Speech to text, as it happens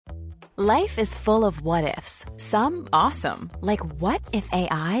Life is full of what-ifs. Some awesome, like what if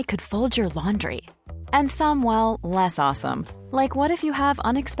AI could fold your laundry? And some, well, less awesome, like what if you have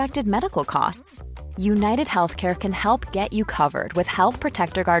unexpected medical costs? United Healthcare can help get you covered with Health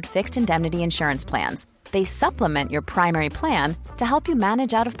Protector Guard fixed indemnity insurance plans. They supplement your primary plan to help you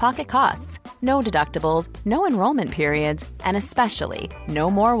manage out-of-pocket costs. No deductibles, no enrollment periods, and especially no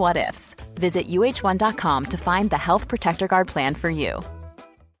more what-ifs. Visit uh1.com to find the Health Protector Guard plan for you.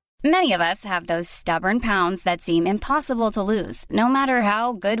 Many of us have those stubborn pounds that seem impossible to lose, no matter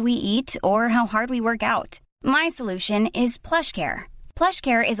how good we eat or how hard we work out. My solution is PlushCare.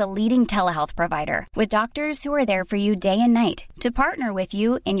 PlushCare is a leading telehealth provider with doctors who are there for you day and night to partner with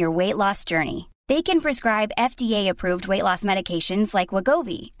you in your weight loss journey. They can prescribe FDA-approved weight loss medications like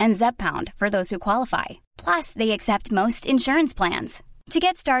Wegovy and Zepbound for those who qualify. Plus, they accept most insurance plans. To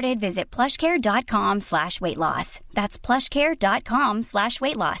get started, visit plushcare.com/weightloss. That's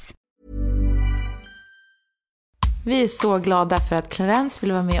plushcare.com/weightloss. Vi är så glada för att Clarence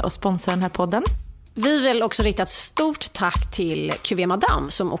vill vara med och sponsra den här podden. Vi vill också rikta ett stort tack till QV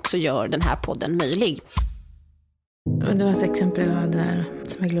Madame som också gör den här podden möjlig. Det var ett exempel jag hade där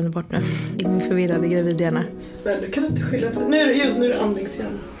som jag glömde bort nu. I min förvirrade gravidhjärna. Men du kan inte skylla på det. Nu är det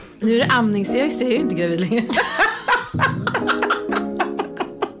amningshjärna. Nu är det amningshjärna. Just det, jag är ju inte gravid längre.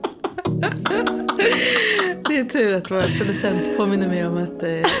 Det är tur att vår producent påminner mig om att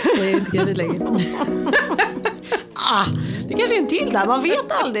jag är inte gravid längre. Det kanske är en till där, man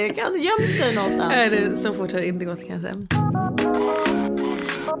vet aldrig. Det kan gömma sig någonstans. Det så fort har det inte gått, kan jag säga.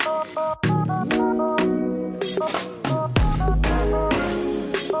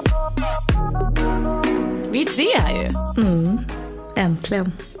 Vi är 3 här ju.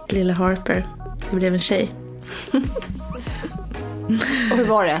 Äntligen. Lilla Harper. Det blev en tjej. Och hur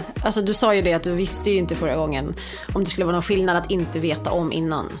var det? Alltså du sa ju det att du visste ju inte förra gången om det skulle vara någon skillnad att inte veta om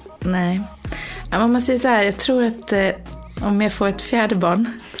innan. Nej. Ja, man måste säga så här, jag tror att om jag får ett 4:e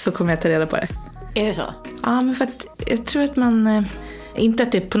barn så kommer jag ta reda på det. Är det så? Ja, men för att jag tror att man, inte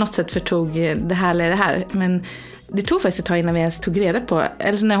att det på något sätt förtog det här eller det här, men det tog faktiskt ett tag innan vi ens tog reda på,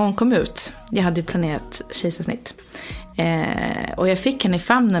 eller när hon kom ut. Jag hade ju planerat kejsarsnitt. Och jag fick henne i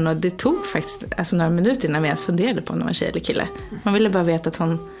famnen och det tog faktiskt några minuter innan vi ens funderade på om det var tjej eller kille. Man ville bara veta att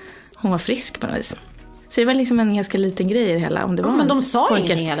hon var frisk på något vis. Så det var liksom en ganska liten grej i det hela. Om det var men de sa pojke.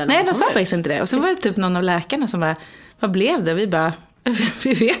 Ingenting heller. Nej, de sa faktiskt inte det. Och så var det typ någon av läkarna som bara, vad blev det? Vi bara,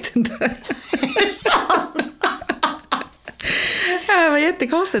 vi vet inte. Det var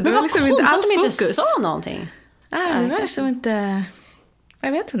jättekonstigt. Men det var liksom inte alls de fokus. Inte sa någonting. Det var liksom inte...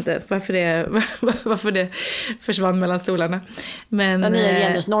 Jag vet inte varför det försvann mellan stolarna. Men, så nya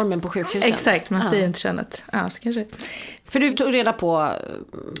genusnormen på sjukhusen. Exakt, man säger inte könet. Ja, så kanske. För du tog reda på...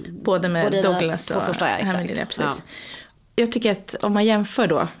 Både med Douglas och första, Hemmelia, precis. Ja. Jag tycker att om man jämför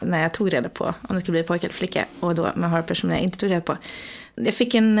då, när jag tog reda på om det skulle bli pojke eller flicka, och då med Harper som jag inte tog reda på. Jag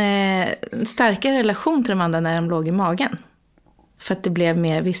fick en starkare relation till de andra när de låg i magen. För att det blev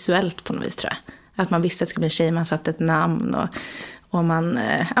mer visuellt på något vis, tror jag. Att man visste att det skulle bli en tjej, man satte ett namn och man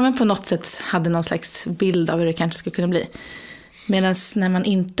men på något sätt hade någon slags bild av hur det kanske skulle kunna bli. Medan när man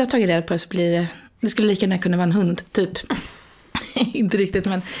inte har tagit reda på det så blir det skulle lika gärna kunna vara en hund, typ. Inte riktigt,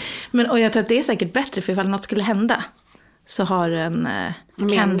 men och jag tror att det är säkert bättre, för ifall något skulle hända så har du en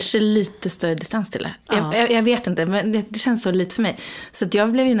kanske lite större distans till det. Jag vet inte, men det känns så lite för mig. Så att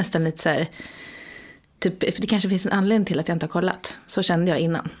jag blev ju nästan lite så här... Typ, för det kanske finns en anledning till att jag inte har kollat. Så kände jag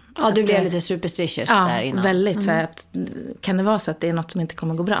innan. Ja, du blev lite superstitious där innan. Ja, väldigt. Så här att, kan det vara så att det är något som inte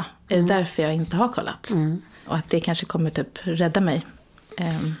kommer gå bra? Är det därför jag inte har kollat? Och att det kanske kommer typ rädda mig.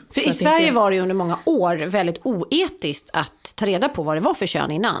 För i Sverige var det ju under många år väldigt oetiskt att ta reda på vad det var för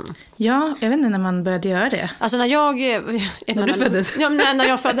kön innan. Ja, jag vet inte när man började göra det. Alltså när du föddes? Ja, när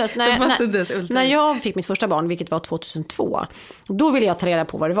jag föddes. När jag fick mitt första barn, vilket var 2002, då ville jag ta reda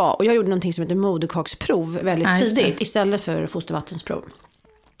på vad det var. Och jag gjorde någonting som heter moderkaksprov väldigt tidigt istället för fostervattensprov.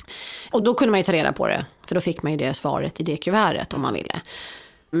 Och då kunde man ju ta reda på det, för då fick man ju det svaret i det kuvertet om man ville.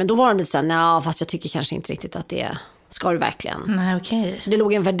 Men då var de lite såhär, fast jag tycker kanske inte riktigt att det ska du verkligen. Nej, okej. Så det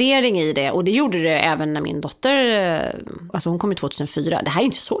låg en värdering i det, och det gjorde det även när min dotter, alltså hon kom i 2004. Det här är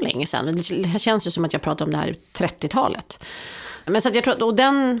inte så länge sedan, men det känns ju som att jag pratar om det här i 30-talet. Men så att jag tror att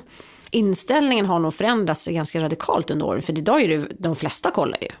den inställningen har nog förändrats ganska radikalt under åren, för idag är det de flesta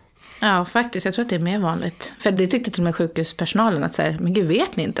kollar ju. Ja, faktiskt. Jag tror att det är mer vanligt. För det tyckte till och med sjukhuspersonalen att så här, men gud,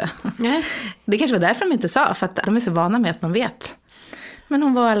 vet ni inte? Nej. Det kanske var därför de inte sa, för att de är så vana med att man vet. Men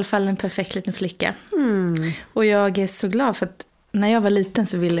hon var i alla fall en perfekt liten flicka. Och jag är så glad, för att när jag var liten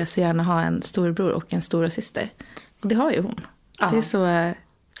så ville jag så gärna ha en storebror och en stora syster. Och det har ju hon. Ja. Det är så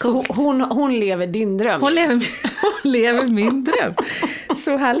hon lever din dröm. Hon lever min dröm.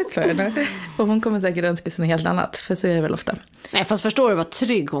 känns så härligt för henne. Och hon kommer säkert önska sig något helt annat, för så är det väl ofta. Nej, fast förstår du vad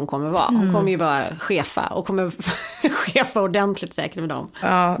trygg hon kommer vara? Hon kommer ju bara chefa och kommer chefa ordentligt säkert med dem.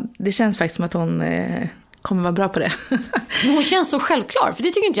 Ja, det känns faktiskt som att hon kommer vara bra på det. Hon känns så självklar, för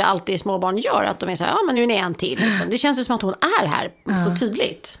det tycker inte jag alltid småbarn gör, att de är så här, ja men nu är ni en till. Liksom. Det känns ju som att hon är här så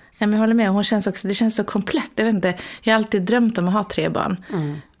tydligt. Ja, men jag håller med, hon känns också, det känns så komplett. Jag vet inte, jag har alltid drömt om att ha 3 barn.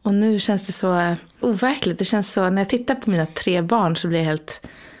 Och nu känns det så overkligt. Det känns så, när jag tittar på mina 3 barn så blir jag helt,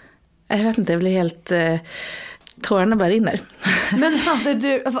 jag vet inte, jag blir helt, tårarna bara rinner. Men hade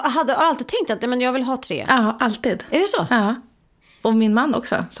du alltid tänkt att men jag vill ha 3? Ja, alltid. Är det så? Ja, och min man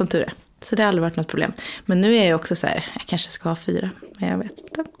också, som tur är. Så det har aldrig varit något problem. Men nu är jag också så här, jag kanske ska ha 4, men jag vet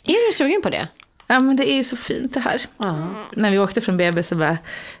inte. Är du sugen på det? Ja, men det är ju så fint det här. När vi åkte från BB så bara,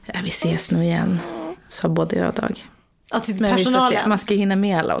 vi ses nu igen, sa både jag och Dag. Men personalen. Man ska hinna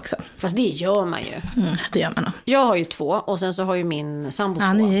med alla också. Fast det gör man ju. Det gör man nog. Jag har ju 2 och sen så har ju min sambo 2.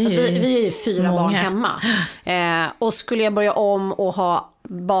 Så vi är ju 4 många barn hemma. Och skulle jag börja om och ha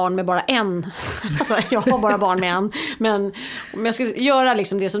barn med bara en, alltså jag har bara barn med en, men om jag skulle göra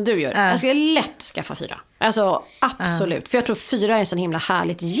liksom det som du gör, jag skulle lätt skaffa 4. Alltså absolut, för jag tror 4 är en sån himla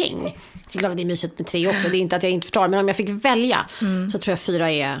härligt gäng. Det är klart att det är mysigt med 3 också, det är inte att jag inte förtar, men om jag fick välja så tror jag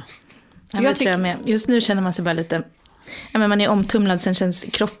 4 är... Jag tror jag med. Just nu känner man sig bara lite... Ja, men man är omtumlad, sen känns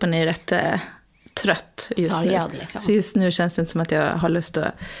kroppen är ju rätt trött just sargad, nu. Liksom. Så just nu känns det inte som att jag har lust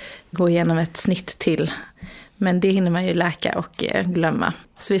att gå igenom ett snitt till. Men det hinner man ju läka och glömma.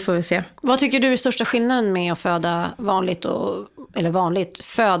 Så vi får väl se. Vad tycker du är största skillnaden med att föda vanligt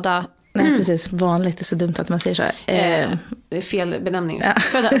föda... Nej, precis. Vanligt är så dumt att man säger så här. Fel benämning. Ja.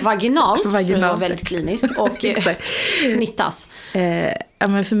 Föda vaginalt, för att vara väldigt klinisk. Och snittas. Ja,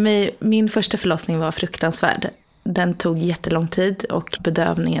 men för mig, min första förlossning var fruktansvärd. Den tog jättelång tid och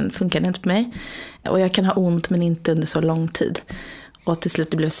bedövningen funkade inte på mig. Och jag kan ha ont men inte under så lång tid. Och till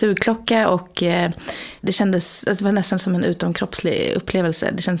slut det blev sugklocka och det kändes, det var nästan som en utomkroppslig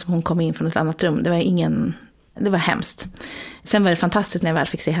upplevelse. Det kändes som hon kom in från ett annat rum. Det var hemskt. Sen var det fantastiskt när jag väl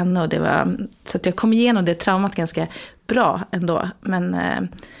fick se henne. Och det var, så att jag kom igenom det traumat ganska bra ändå. Men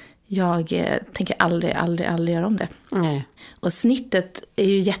jag tänker aldrig göra om det. Nej. Och snittet är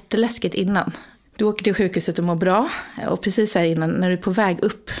ju jätteläskigt innan. Du åker till sjukhuset och mår bra. Och precis här innan, när du är på väg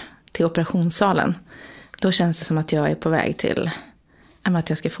upp till operationssalen, då känns det som att jag är på väg till att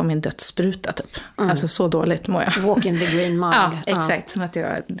jag ska få min dödsspruta typ. Alltså så dåligt mår jag. Walk in the green mile. Ja, exakt. Som att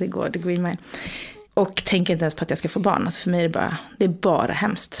det går the green mile. Och tänker inte ens på att jag ska få barn. Alltså för mig är det bara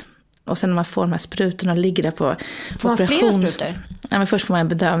hemskt. Och sen när man får de här sprutorna och ligger där på får man flera sprutor? Ja, men först får man en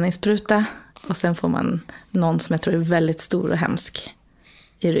bedövningsspruta. Och sen får man någon som jag tror är väldigt stor och hemsk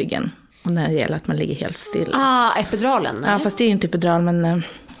i ryggen. Och när det gäller att man ligger helt still. Epiduralen? Nej? Ja, fast det är ju inte epidural, men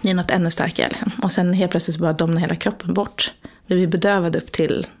det är något ännu starkare. Liksom. Och sen helt plötsligt så bara domnar hela kroppen bort. Du blir bedövad upp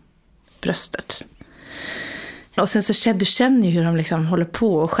till bröstet. Och sen så du känner ju hur de liksom håller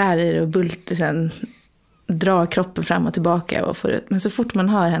på och skär i det och bultar, sen drar kroppen fram och tillbaka och får ut. Men så fort man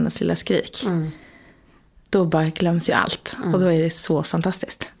hör hennes lilla skrik, då bara glöms ju allt. Och då är det så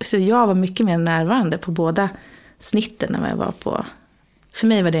fantastiskt. Så jag var mycket mer närvarande på båda snitten när jag var på... För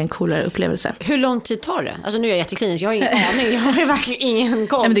mig var det en coolare upplevelse. Hur lång tid tar det? Alltså nu är jag jätteklinisk, jag har ingen aning. Jag har verkligen ingen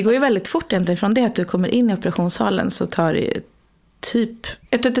koll. Men det går ju väldigt fort egentligen. Från det att du kommer in i operationssalen så tar det ju typ...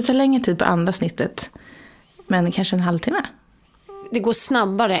 Jag tror att det tar längre tid på andra snittet. Men kanske en halvtimme. Det går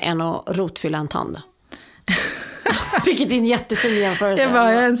snabbare än att rotfylla en tand. Vilket är en jättefin jämförelse. Jag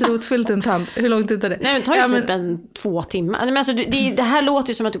har ens rotfyllt en tand. Hur lång tid tar det? Nej, men det tar ju typ 2 timmar. Men alltså, det här låter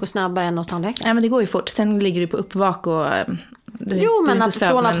ju som att det går snabbare än hos tandläkaren. Ja, men det går ju fort. Sen ligger du på uppvak och... men att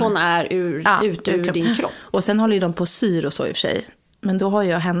från att hon är ute ur din kropp. Och sen håller ju de på syr och så i och för sig. Men då har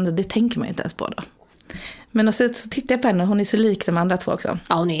jag henne, det tänker man ju inte ens på då. Men och så tittar jag på henne, hon är så lik de andra 2 också.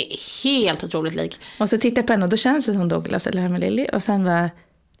 Ja, hon är helt otroligt lik. Och så tittar jag på henne och då känns det som Douglas eller med Lily. Och sen var,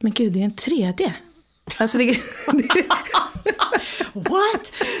 men gud, det är en 3D. Alltså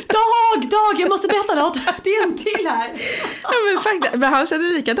What? Dag, jag måste berätta något. Det är en till här. Ja, men faktiskt, men han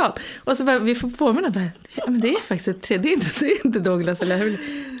känner likadant. Och så bara, vi får påminna bara, ja, men det är faktiskt ett 3D, det är inte Douglas eller hur?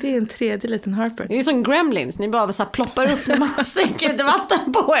 Det är en 3D liten Harper. Det är som Gremlins, ni bara så här ploppar upp när man stänker lite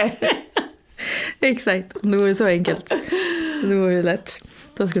vatten på er. Exakt, det vore så enkelt. Det vore lätt.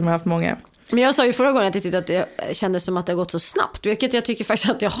 Då skulle man haft många. Men jag sa ju förra gången att jag tyckte att det kändes som att det har gått så snabbt. Vilket jag tycker faktiskt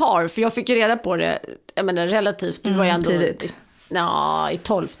att jag har. För jag fick ju reda på det, jag menar relativt. Du var ju ändå tidigt. I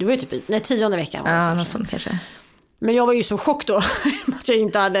 12. Du var ju typ i 10:e veckan. Var ja, något sånt kanske. Men jag var ju så chock då. Att jag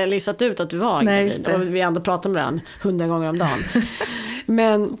inte hade listat ut att du var gravid. Och vi ändå pratade med varandra 100 gånger om dagen.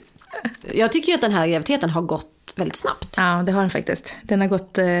 Men jag tycker att den här graviditeten har gått väldigt snabbt. Ja, det har den faktiskt. Den har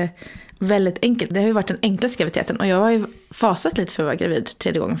gått väldigt enkelt. Det har ju varit den enklaste graviditeten. Och jag har ju fasat lite för att vara gravid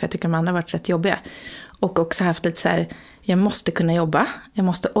 3:e gången. För jag tycker de andra har varit rätt jobbiga. Och också haft lite så här, jag måste kunna jobba. Jag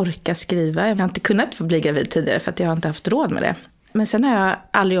måste orka skriva. Jag har inte kunnat få bli gravid tidigare för att jag har inte haft råd med det. Men sen har jag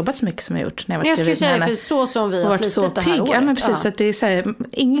aldrig jobbat så mycket som jag gjort när jag var gravid. Jag skulle säga det, för så som vi har slitit det här året. Ja, men precis. Så att det är så här,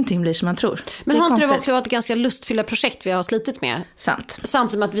 ingenting blir som man tror. Men har inte det också varit ett ganska lustfyllda projekt vi har slitit med? Sant.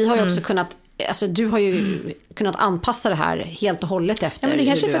 Samtidigt som att vi har ju också kunnat, alltså du har ju kunnat anpassa det här helt och hållet efter. Ja, men det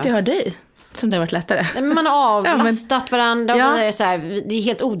kanske är för att jag har dig som det har varit lättare. Men man har avlastat varandra. Ja. Och det, är så här, det är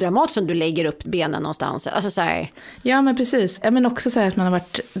helt odramatiskt som du lägger upp benen någonstans. Alltså så här. Ja, men precis. Ja, men också så här att man har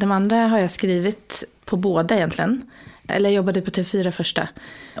varit, de andra har jag skrivit på båda egentligen. Eller jag jobbade på TV4 första.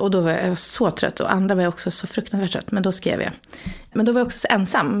 Och då var jag så trött. Och andra var jag också så fruktansvärt trött. Men då skrev jag. Men då var jag också så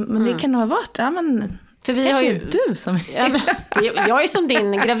ensam. Men det kan nog ha varit, ja men... För vi har ju du som jag är som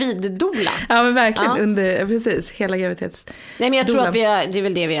din graviddola. Ja, men verkligen under precis hela graviditets. Nej, men jag tror att det är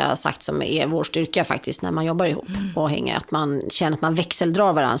väl det vi har sagt som är vår styrka faktiskt när man jobbar ihop och hänger, att man känner att man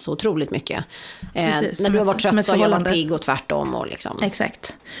växeldrar varandra så otroligt mycket. När du har varit trött så har jag varit pigg och tvärtom och liksom.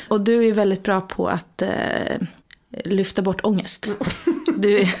 Exakt. Och du är väldigt bra på att lyfta bort ångest.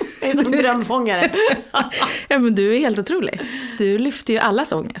 Du är som drömfångare. Ja, men du är helt otrolig. Du lyfter ju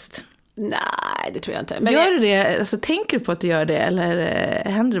allas ångest. Nej, det tror jag inte. Men gör du det? Alltså, tänker du på att du gör det eller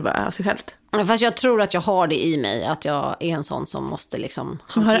händer det bara av sig självt? Fast jag tror att jag har det i mig, att jag är en sån som måste liksom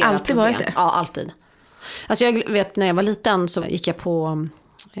hantera. Har det alltid problem. Varit det? Ja, alltid. Alltså jag vet, när jag var liten så gick jag på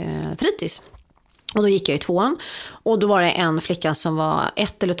fritids. Och då gick jag i 2:an. Och då var det en flicka som var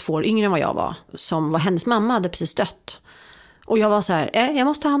 1 eller 2 år yngre än vad jag var. Som var, hennes mamma hade precis dött. Och jag var så här, jag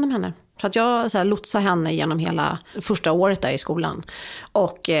måste ta hand om henne. Så att jag så här lotsade henne genom hela första året där i skolan.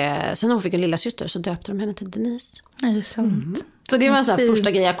 Och sen när hon fick en lilla syster så döpte de henne till Denise. Nej, det är sant. Så det var en så här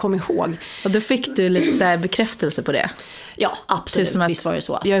första grej jag kom ihåg. Och då fick du lite så här bekräftelse på det? Ja, absolut. Typ visst var det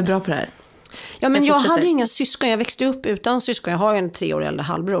så. Jag är bra på det här. Ja, men jag hade ju inga syskon. Jag växte upp utan syskon. Jag har ju en 3 år äldre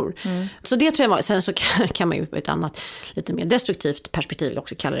halvbror. Så det tror jag var. Sen så kan man ju på ett annat, lite mer destruktivt perspektiv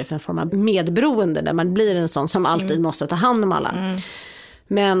också kalla det för en form av medberoende. Där man blir en sån som alltid måste ta hand om alla.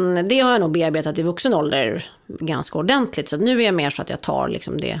 Men det har jag nog bearbetat i vuxen ålder ganska ordentligt. Så nu är jag mer så att jag tar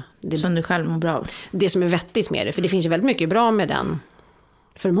liksom det som du själv mår bra av. Det som är vettigt med det. För det finns ju väldigt mycket bra med den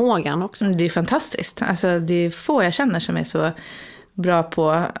förmågan också. Det är fantastiskt. Alltså, det är få jag känner som är så bra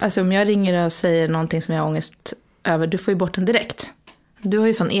på. Alltså, om jag ringer och säger någonting som jag har ångest över, du får ju bort den direkt. Du har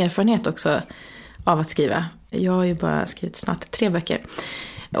ju sån erfarenhet också av att skriva. Jag har ju bara skrivit snart 3 böcker.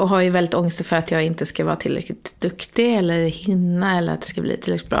 Och har ju väldigt ångest för att jag inte ska vara tillräckligt duktig eller hinna eller att det ska bli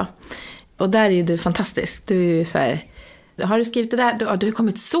tillräckligt bra. Och där är ju du fantastisk. Du är ju så här, har du skrivit det där? Du har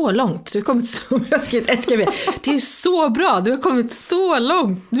kommit så långt. Du har kommit så, jag har skrivit 1 kapitel. Det är ju så bra. Du har kommit så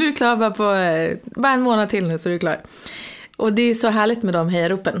långt. Nu är du klar bara på bara 1 månad till nu så är du klar. Och det är så härligt med de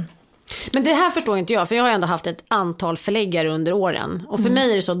hejaropen. Men det här förstår inte jag, för jag har ändå haft ett antal förläggare under åren. Och för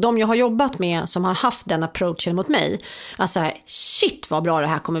mig är det så, de jag har jobbat med som har haft den approachen mot mig. Alltså här, shit vad bra det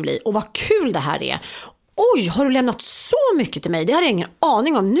här kommer bli. Och vad kul det här är. Oj, har du lämnat så mycket till mig? Det hade jag ingen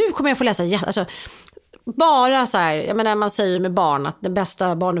aning om. Nu kommer jag få läsa alltså, bara så här, jag menar, man säger med barn att den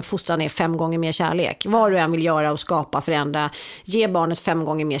bästa barnuppfostran är 5 gånger mer kärlek. Vad du än vill göra och skapa, förändra, ge barnet 5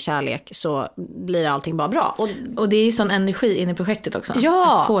 gånger mer kärlek så blir allting bara bra. Och det är ju sån energi in i projektet också.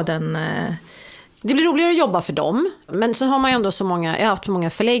 Ja. Att få den... Det blir roligare att jobba för dem. Men så har man ju ändå så många, jag har haft många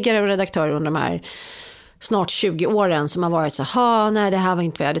förläggare och redaktörer under de här snart 20 åren som har varit så här, nej det här var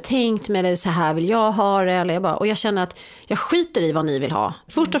inte vad jag hade tänkt, men det så här vill jag ha det. Eller jag bara, och jag känner att jag skiter i vad ni vill ha.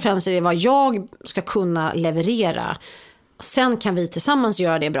 Först och främst är det vad jag ska kunna leverera. Sen kan vi tillsammans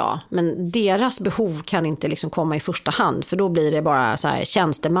göra det bra. Men deras behov kan inte liksom komma i första hand. För då blir det bara så här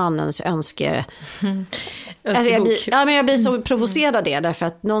tjänstemannens önske. Alltså jag blir så provocerad av det. Därför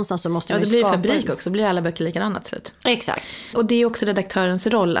att någonstans så måste man det blir fabrik också. Det blir alla böcker likadana till slut. Exakt. Och det är också redaktörens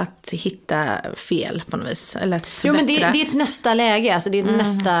roll att hitta fel på något vis. Eller att förbättra. Jo, men det är ett nästa läge. Alltså det är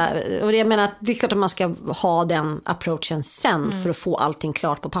nästa, och jag menar att det är klart att man ska ha den approachen sen för att få allting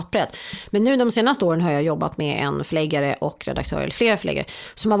klart på pappret. Men nu de senaste åren har jag jobbat med en förläggare och redaktör, eller flera förläggare,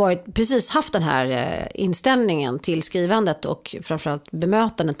 som har precis haft den här inställningen till skrivandet och framförallt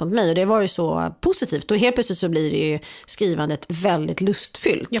bemötandet mot mig. Och det var ju så positivt. Och helt plötsligt så blir det ju skrivandet väldigt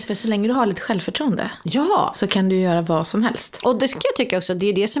lustfyllt. Ja, för så länge du har lite självförtroende så kan du göra vad som helst. Och det ska jag tycka också, det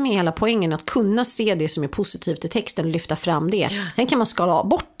är det som är hela poängen, att kunna se det som är positivt i texten och lyfta fram det. Ja. Sen kan man skala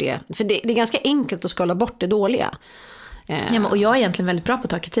bort det, för det är ganska enkelt att skala bort det dåliga. Ja, och jag är egentligen väldigt bra på att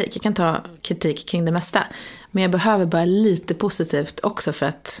ta kritik. Jag kan ta kritik kring det mesta. Men jag behöver bara lite positivt också för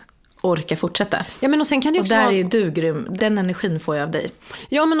att orka fortsätta. Ja, men och sen kan det också där är du grym. Den energin får jag av dig.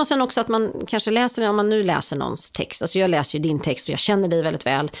 Ja, men och sen också att man kanske läser, om man nu läser någons text. Alltså jag läser ju din text och jag känner dig väldigt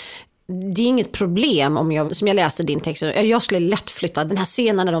väl. det är inget problem om jag, som jag läste din text, jag skulle lätt flytta den här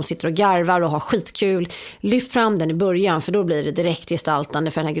scenen när de sitter och garvar och har skitkul, lyft fram den i början, för då blir det direkt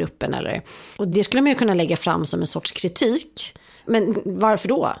gestaltande för den här gruppen. Och det skulle man ju kunna lägga fram som en sorts kritik. Men varför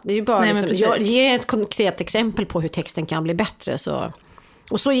då? Det är ju bara ge ett konkret exempel på hur texten kan bli bättre.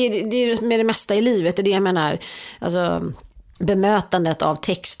 Och så är det med det mesta i livet, det är det jag menar. Alltså, bemötandet av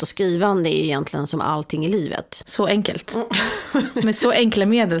text och skrivande är ju egentligen som allting i livet. Så enkelt. Med så enkla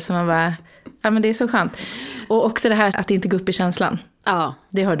medel som man bara, ja men det är så skönt. Och också det här att inte gå upp i känslan. Ja.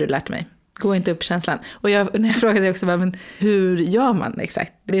 Det har du lärt mig. Gå inte upp i känslan. Och när jag frågade också, men hur gör man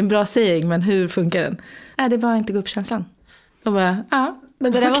exakt? Det är en bra sägning, men hur funkar den? Det är bara inte gå upp i känslan. Och bara, ja.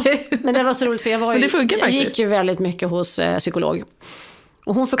 Men det var så roligt, för jag gick ju väldigt mycket hos psykolog.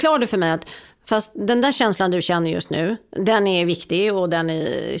 Och hon förklarade för mig att fast den där känslan du känner just nu, den är viktig och den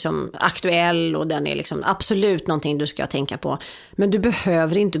är liksom aktuell och den är liksom absolut någonting du ska tänka på. Men du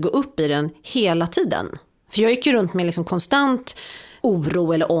behöver inte gå upp i den hela tiden. För jag gick ju runt med liksom konstant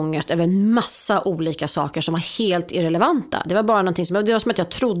oro eller ångest över en massa olika saker som var helt irrelevanta. Det var bara någonting det var som att jag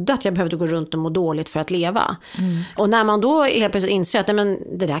trodde att jag behövde gå runt och må dåligt för att leva. Och när man då helt plötsligt inser att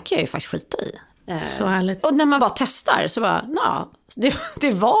men, det där kan jag ju faktiskt skita i. Så härligt. Och när man bara testar så bara,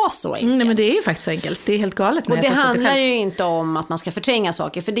 det var så enkelt. Nej, men det är ju faktiskt så enkelt. Det är helt galet. Och det handlar ju inte om att man ska förtränga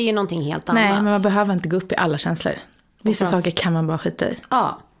saker, för det är ju någonting helt annat. Nej, men man behöver inte gå upp i alla känslor. Vissa saker kan man bara skita i.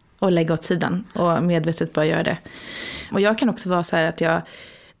 Ja. Och lägga åt sidan och medvetet bara göra det. Och jag kan också vara så här att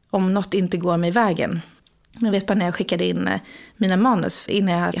om något inte går mig i vägen. Jag vet bara när jag skickade in mina manus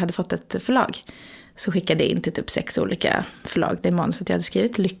innan jag hade fått ett förlag. Så skickade jag in till typ 6 olika förlag. Det manuset jag hade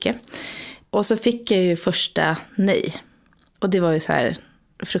skrivit, Lycke. Och så fick jag ju första nej. Och det var ju så här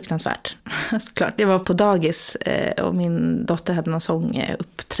fruktansvärt. Såklart. Jag var på dagis och min dotter hade någon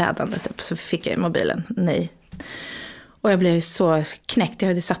sånguppträdande typ. Så fick jag i mobilen nej. Och jag blev så knäckt. Jag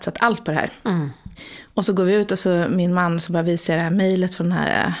hade satsat allt på det här. Och så går vi ut och så min man så bara visar det här mejlet från den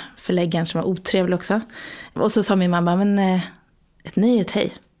här förläggaren som var otrevlig också. Och så sa min man bara, men ett nej är ett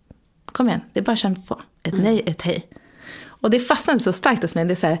hej. Kom igen, det är bara att kämpa på. Ett nej är ett hej. Och det fastnade så starkt hos mig.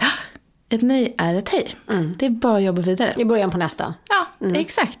 Det är så här, ett nej är ett hej. Det är bara att jobba vidare. I början på nästa. Ja,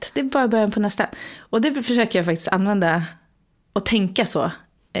 exakt. Det är bara början på nästa. Och det försöker jag faktiskt använda och tänka så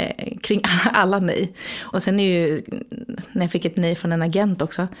kring alla nej. Och sen är ju, när jag fick ett nej från en agent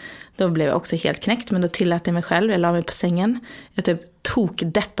också, då blev jag också helt knäckt. Men då tillät jag mig själv, jag la mig på sängen. Jag typ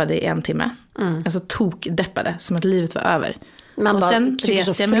tokdeppade i 1 timme. Alltså tokdeppade, som att livet var över. Man och bara sen tycker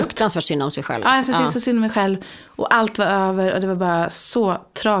så fruktansvärt synd om sig själv. Ja, jag tyckte så synd om mig själv. Och allt var över och det var bara så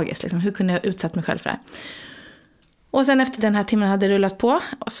tragiskt. Liksom. Hur kunde jag utsätta mig själv för det? Och sen efter den här timmen hade rullat på.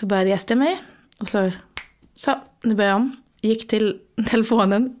 Och så började jag resa mig. Och så, nu börjar jag om. Gick till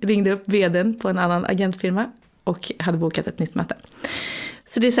telefonen, ringde upp vdn på en annan agentfirma. Och hade bokat ett nytt möte.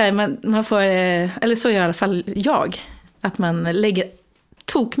 Så det är så här, man får, eller så gör i alla fall jag. Att man lägger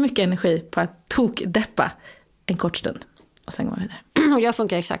mycket energi på att tokdeppa en kort stund. Och sen går man vidare. Och jag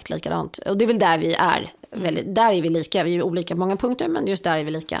funkar exakt likadant. Och det är väl där vi är. Där är vi lika. Vi är olika på många punkter, men just där är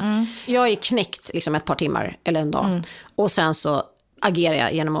vi lika. Jag är knäckt liksom ett par timmar eller en dag. Och sen så agerar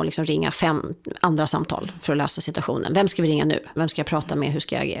jag genom att liksom ringa 5 andra samtal för att lösa situationen. Vem ska vi ringa nu? Vem ska jag prata med? Hur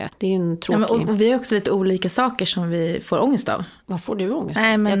ska jag agera? Det är en tråkig... Ja, och vi har också lite olika saker som vi får ångest av. Vad får du ångest av?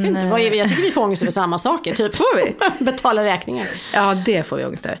 Nej, men... Jag vet inte. Jag tycker vi får ångest över samma saker. Typ får vi? Betala räkningar. Ja, det får vi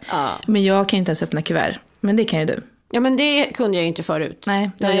ångest över. Ja. Men jag kan ju inte ens öppna kuvert. Men det kan ju du. Ja, men det kunde jag ju inte förut.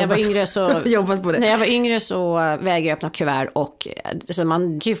 Nej, när jag var yngre så jobbat på det. När jag var yngre så vägrade jag öppna kuvert och så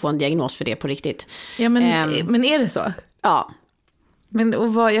man kan ju få en diagnos för det på riktigt. Ja, men är det så? Ja. Men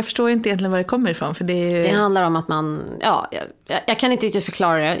jag förstår inte egentligen var det kommer ifrån, för det handlar om att man, jag kan inte riktigt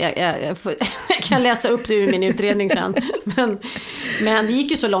förklara det. Jag kan läsa upp det ur min utredning sen. Men det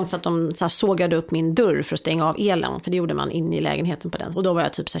gick ju så långt så att de så här sågade upp min dörr för att stänga av elen, för det gjorde man inne i lägenheten på den. Och då var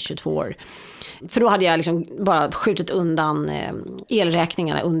jag typ så här 22 år. För då hade jag liksom bara skjutit undan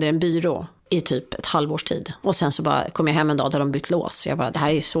elräkningarna under en byrå i typ ett halvårs tid. Och sen så bara kom jag hem en dag där de bytt lås. Jag bara, det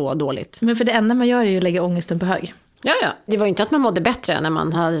här är så dåligt. Men för det enda man gör är ju att lägga ångesten på hög. Ja. Det var ju inte att man mådde bättre när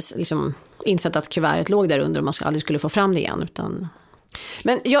man hade liksom insett att kuvertet låg där under och man aldrig skulle få fram det igen.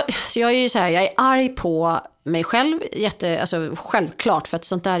 Men jag är ju så här, jag är arg på mig själv, alltså självklart, för att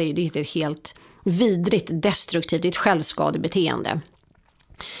sånt där är ju helt vidrigt, destruktivt, det är ett självskadebeteende.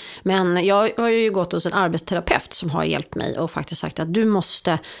 Men jag har ju gått hos en arbetsterapeut som har hjälpt mig och faktiskt sagt att du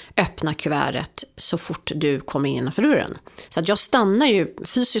måste öppna kuvertet så fort du kommer innanför dörren. Så att jag stannar ju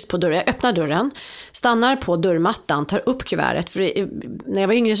fysiskt på dörren, jag öppnar dörren, stannar på dörrmattan, tar upp kuvertet. För när jag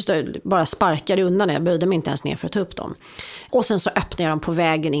var yngre så bara sparkade undan, jag böjde mig inte ens ner för att ta upp dem. Och sen så öppnar jag dem på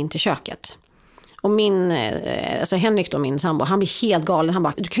vägen in till köket. Och alltså Henrik då, min sambo, han blir helt galen. Han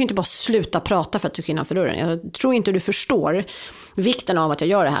bara, du kan ju inte bara sluta prata för att du är innanför dörren. Jag tror inte du förstår vikten av att jag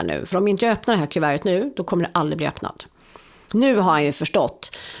gör det här nu. För om inte jag öppnar det här kuvertet nu, då kommer det aldrig bli öppnat. Nu har han ju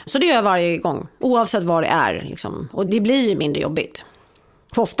förstått. Så det gör jag varje gång, oavsett vad det är. Liksom. Och det blir ju mindre jobbigt.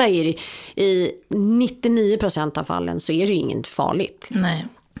 För ofta är det, i 99% av fallen så är det ju inget farligt. Nej.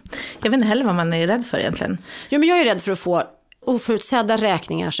 Jag vet inte heller vad man är rädd för egentligen. Jo, men jag är rädd för att få oförutsedda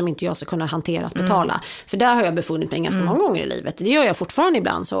räkningar som inte jag ska kunna hantera att betala. För där har jag befunnit mig ganska många gånger i livet. Det gör jag fortfarande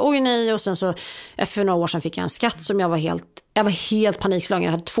ibland. Så oj nej, och sen så för några år sedan fick jag en skatt som jag var helt panikslagen.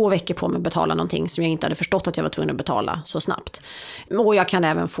 Jag hade 2 veckor på mig att betala någonting som jag inte hade förstått att jag var tvungen att betala så snabbt. Och jag kan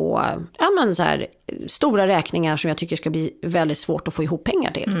även få så här, stora räkningar som jag tycker ska bli väldigt svårt att få ihop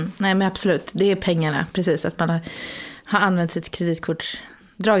pengar till. Nej, men absolut. Det är pengarna. Precis, att man har använt sitt kreditkort,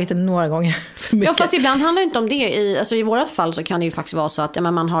 dragit det några gånger för mycket. Ja, fast ibland handlar det inte om det. I vårat fall så kan det ju faktiskt vara så att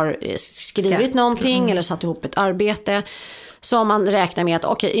man har skrivit någonting eller satt ihop ett arbete. Så om man räknar med att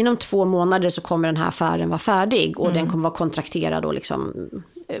okej, inom 2 månader så kommer den här affären vara färdig och den kommer vara kontrakterad och liksom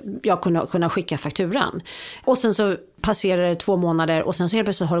jag kunna skicka fakturan. Och sen så passerar det 2 månader och sen så helt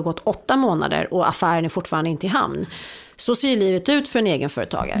plötsligt har det gått 8 månader och affären är fortfarande inte i hamn. Så ser livet ut för en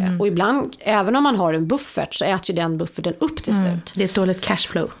egenföretagare. Och ibland, även om man har en buffert, så äter ju den bufferten upp till slut. Det är ett dåligt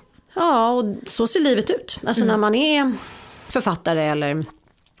cashflow. Ja, och så ser livet ut. Alltså när man är författare eller...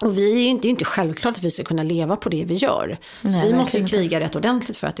 Och det är inte självklart att vi ska kunna leva på det vi gör. Nej, vi måste ju kriga rätt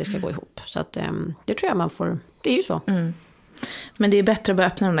ordentligt för att det ska gå ihop. Så att, det tror jag man får... Det är ju så. Men det är bättre att bara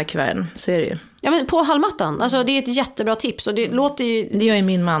öppna de där kuverten, så är det ju. Ja, men på hallmattan. Alltså, det är ett jättebra tips. Och det låter ju... Det gör ju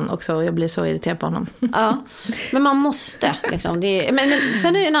min man också och jag blir så irriterad på honom. Ja, men man måste. Liksom. Men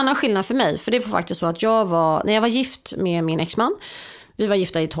sen är det en annan skillnad för mig. För det var faktiskt så att när jag var gift med min exman, vi var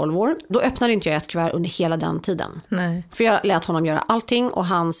gifta i 12 år. Då öppnade inte jag ett kuvert under hela den tiden. Nej. För jag lät honom göra allting. Och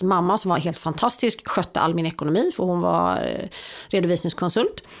hans mamma, som var helt fantastisk, skötte all min ekonomi. För hon var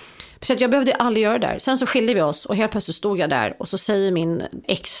redovisningskonsult. Så att jag behövde aldrig göra det där. Sen så skilde vi oss och helt plötsligt stod jag där. Och så säger min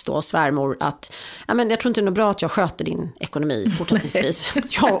ex då, svärmor, att jag tror inte det är bra att jag sköter din ekonomi fortsättningsvis.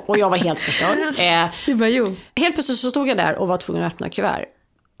 Och jag var helt förstörd. Det var ju. Helt plötsligt så stod jag där och var tvungen att öppna kuvert.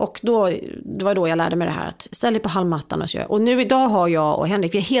 Och det var då jag lärde mig det här, att ställa på halmmattan och så. Och nu idag har jag och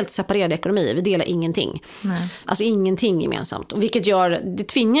Henrik, vi är helt separerade ekonomier. Vi delar ingenting. Nej. Alltså ingenting gemensamt. Och vilket det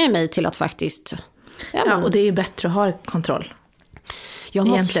tvingar mig till att faktiskt... Ja, och det är ju bättre att ha kontroll.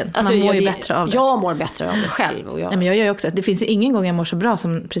 Egentligen. Alltså, man mår ju bättre av det. Jag mår bättre av det själv. Och men jag gör ju också, det finns ju ingen gång jag mår så bra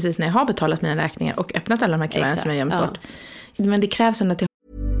som precis när jag har betalat mina räkningar och öppnat alla de här kuverten som jag gömt bort. Men det krävs ändå att jag...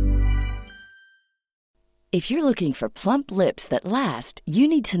 If you're looking for plump lips that last, you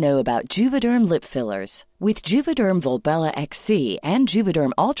need to know about Juvederm lip fillers. With Juvederm Volbella XC and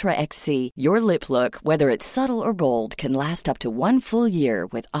Juvederm Ultra XC, your lip look, whether it's subtle or bold, can last up to 1 full year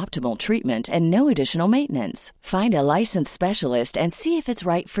with optimal treatment and no additional maintenance. Find a licensed specialist and see if it's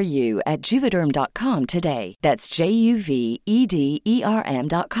right for you at Juvederm.com today. That's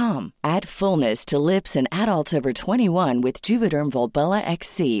JUVEDERM.com. Add fullness to lips in adults over 21 with Juvederm Volbella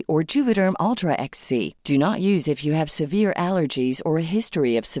XC or Juvederm Ultra XC. Do not use if you have severe allergies or a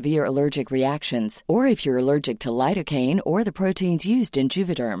history of severe allergic reactions, or if you're allergic to lidocaine or the proteins used in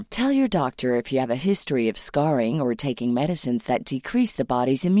Juvederm. Tell your doctor if you have a history of scarring or taking medicines that decrease the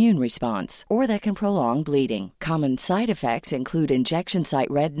body's immune response or that can prolong bleeding. Common side effects include injection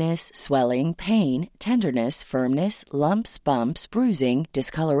site redness, swelling, pain, tenderness, firmness, lumps, bumps, bruising,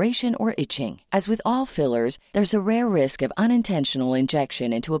 discoloration, or itching. As with all fillers, there's a rare risk of unintentional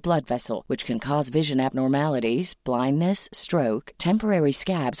injection into a blood vessel, which can cause vision abnormalities, blindness, stroke, temporary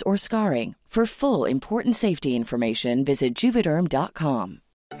scabs, or scarring. For full, important safety information, visit Juvederm.com.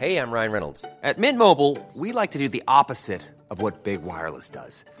 Hey, I'm Ryan Reynolds. At Mint Mobile, we like to do the opposite of what Big Wireless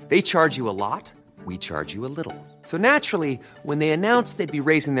does. They charge you a lot, we charge you a little. So naturally, when they announced they'd be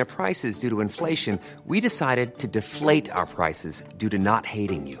raising their prices due to inflation, we decided to deflate our prices due to not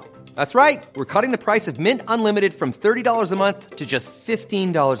hating you. That's right. We're cutting the price of Mint Unlimited from $30 a month to just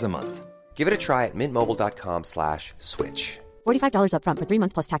 $15 a month. Give it a try at mintmobile.com/switch. $45 up front for 3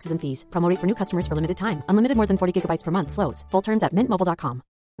 months plus taxes and fees. Promo rate for new customers for limited time. Unlimited more than 40 gigabytes per month. Slows full terms at mintmobile.com.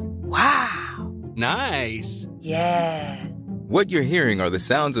 Wow. Nice. Yeah. What you're hearing are the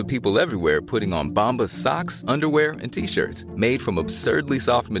sounds of people everywhere putting on Bombas socks, underwear, and T-shirts made from absurdly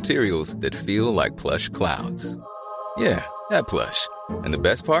soft materials that feel like plush clouds. Yeah, that plush. And the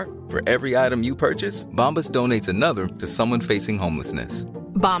best part? For every item you purchase, Bombas donates another to someone facing homelessness.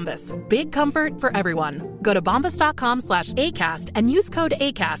 Bombas. Big comfort for everyone. Go to bombas.com/ACAST and use code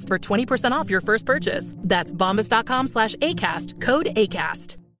ACAST for 20% off your first purchase. That's bombas.com/ACAST. Code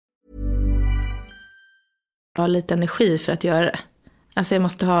ACAST. Jag har lite energi för att göra det. Alltså jag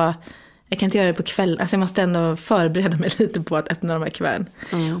måste ha Jag kan inte göra det på kvällen. Alltså jag måste ändå förbereda mig lite på att öppna de här kuverten.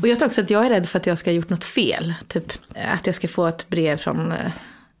 Och jag tror också att jag är rädd för att jag ska ha gjort något fel. Typ att jag ska få ett brev från...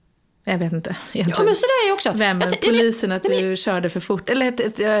 Jag vet inte. Egentligen. Ja, men så där är också. Polisen att du körde för fort.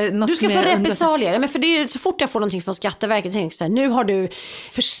 Eller något du ska få repressalier. Men för det är så fort jag får någonting från Skatteverket tänker jag så här, nu har du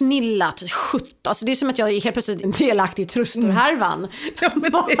försnillat 17. Alltså det är som att jag är helt plötsligt delaktig i trustorhärvan. Ja,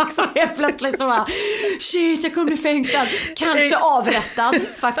 men helt plötsligt så bara, shit, jag kommer bli fängslad. Kanske avrättad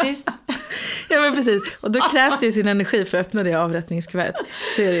faktiskt. Ja, men precis. Och då krävs det sin energi för att öppna det avrättningskuvertet.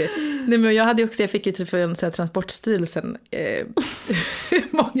 Så är det ju. Nej, men jag fick ju från Transportstyrelsen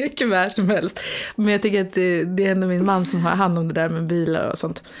många kuvert som helst. Men jag tycker att det är ändå min man som har hand om det där med bilar och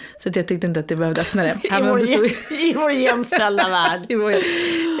sånt. Så att jag tyckte inte att det behövde öppna det. I vår jämställda värld.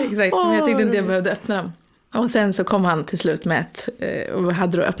 Exakt, men jag tyckte inte att jag behövde öppna dem. Och sen så kom han till slut med och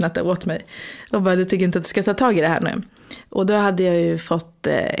hade då öppnat det åt mig. Och bara, du tycker inte att du ska ta tag i det här nu. Och då hade jag ju fått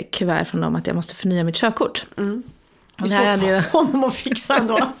kuvert från dem att jag måste förnya mitt körkort. Och det här hade jag honom att fixa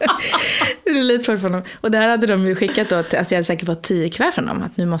ändå. Det är lite svårt för honom. Och det här hade de ju skickat då. Alltså jag hade säkert fått 10 kuvert från dem.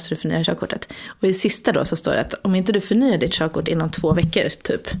 Att nu måste du förnya körkortet. Och i sista då så står det att om inte du förnyar ditt körkort inom 2 veckor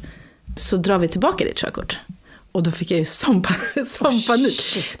typ. Så drar vi tillbaka ditt körkort. Och då fick jag ju sån panik.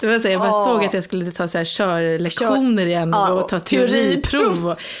 Det var så jag bara såg att jag skulle ta så här körlektioner igen och ta teoriprov.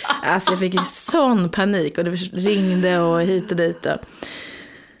 Och, alltså jag fick ju sån panik. Och det ringde och hit och dit.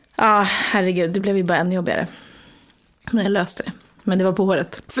 Herregud, det blev ju bara ännu jobbigare. Men jag löste det. Men det var på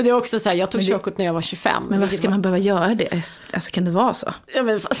håret. För det är också så här, jag tog körkort när jag var 25. Men varför ska man behöva göra det? Alltså kan det vara så? Ja,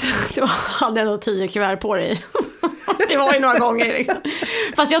 men fast, då hade jag nog 10 kuvert på dig. Det var ju några gånger. Liksom.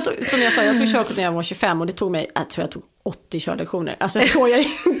 Fast jag tog körkort när jag var 25 och det tog mig, jag tror jag tog 80 körlektioner. Alltså jag skojar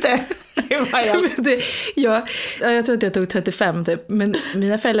inte. Jag tror att jag tog 35 typ. Men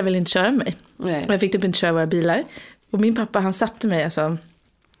mina föräldrar ville inte köra mig. Nej. Och jag fick typ inte köra våra bilar. Och min pappa, han satte mig alltså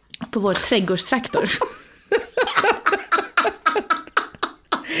på vår trädgårdstraktor.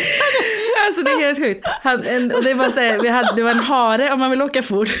 Alltså det är helt sjukt. Och det var så här, det var en hare om man vill åka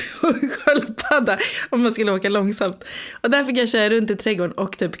fort och en sköldpadda om man skulle åka långsamt. Och där fick jag köra runt i trädgården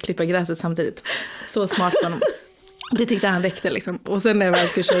och typ klippa gräset samtidigt. Så smart var honom. Det tyckte han räckte liksom. Och sen när jag väl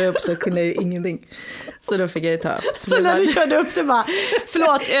skulle köra upp så kunde jag ju ingenting. Så då fick jag ju ta upp. Så när du körde upp det bara,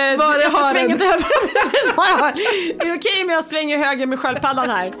 förlåt, jag ska svänga till höger. Är det okej om jag svänger höger med sköldpaddan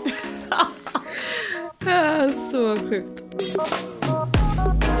här? Så sjukt.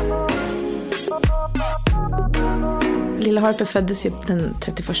 Lilla Harper föddes ju den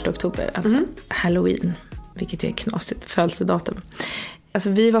 31 oktober, alltså Halloween, vilket är knasigt födelsedatum. Alltså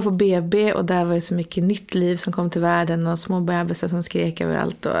vi var på BB och där var det så mycket nytt liv som kom till världen och små bebisar som skrek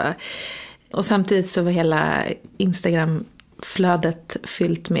överallt. Och samtidigt så var hela Instagram-flödet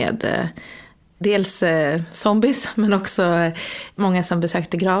fyllt med dels zombies men också många som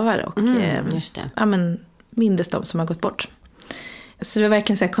besökte gravar och just det. Ja, men mindes de som har gått bort. Så det var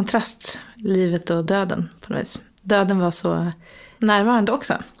verkligen så här kontrast, livet och döden på något vis. Döden var så närvarande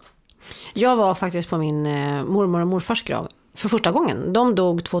också. Jag var faktiskt på min mormor och morfars grav för första gången. De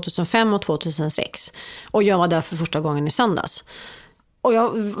dog 2005 och 2006. Och jag var där för första gången i söndags. Och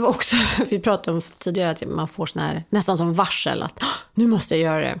jag också, vi pratade om tidigare att man får sån här, nästan som varsel att nu måste jag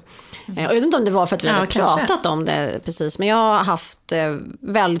göra det. Jag vet inte om det var för att vi hade pratat om det precis. Men jag har haft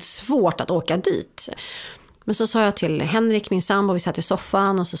väldigt svårt att åka dit. Men så sa jag till Henrik, min sambo, vi satt i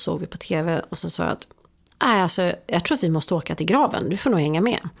soffan och så såg vi på tv och så sa jag att alltså, jag tror att vi måste åka till graven, du får nog hänga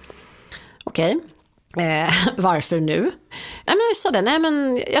med. Okej. Varför nu? Nej, men jag sa det. Nej,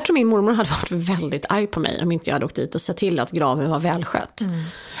 men jag tror min mormor hade varit väldigt arg på mig om inte jag hade åkt dit och sett till att graven var välskött.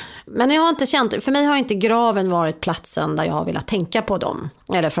 Men jag har inte känt, för mig har inte graven varit platsen där jag har velat tänka på dem.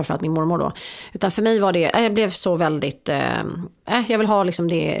 Eller framförallt min mormor då. Utan för mig var det, jag blev så väldigt, jag vill ha liksom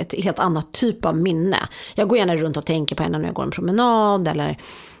det, ett helt annat typ av minne. Jag går gärna runt och tänker på henne när jag går en promenad eller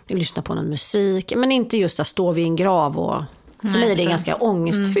lyssnar på någon musik. Men inte just att stå vid en grav och... För mig är det ganska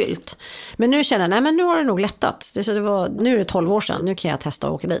ångestfyllt. Men nu känner jag, nej men nu har det nog lättat. Nu är det 12 år sedan, nu kan jag testa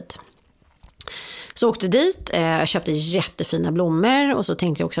att åka dit. Så åkte dit, jag köpte jättefina blommor. Och så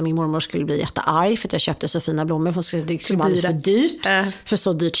tänkte jag också att min mormor skulle bli jättearg för att jag köpte så fina blommor. För det skulle vara alldeles för dyrt. För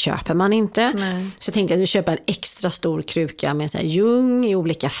så dyrt köper man inte. Så jag tänkte att nu köper jag en extra stor kruka med så här ljung i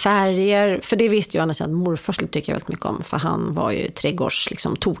olika färger. För det visste ju annars att morfar skulle tycka väldigt mycket om. För han var ju trädgårds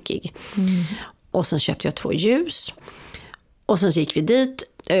liksom tokig. Och sen köpte jag 2 ljus. Och sen så gick vi dit,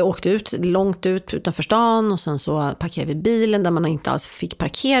 jag åkte ut långt ut utanför stan och sen så parkerade vi bilen där man inte alls fick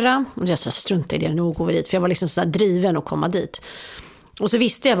parkera. Och jag så struntade i det, nu går vi dit. För jag var liksom så där driven att komma dit. Och så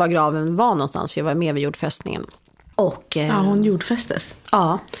visste jag var graven var någonstans för jag var med vid jordfästningen. Och, hon jordfästes?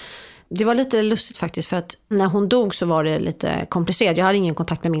 Ja. Det var lite lustigt faktiskt, för att när hon dog så var det lite komplicerat. Jag hade ingen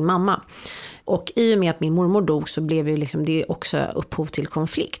kontakt med min mamma. Och i och med att min mormor dog så blev ju liksom det också upphov till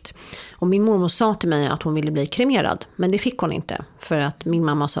konflikt. Och min mormor sa till mig att hon ville bli kremerad. Men det fick hon inte. För att min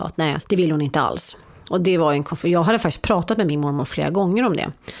mamma sa att nej, det vill hon inte alls. Och det var en konflikt. Jag hade faktiskt pratat med min mormor flera gånger om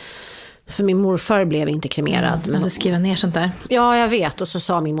det. För min morfar blev inte kremerad. Men så skriva ner sånt där. Ja, jag vet. Och så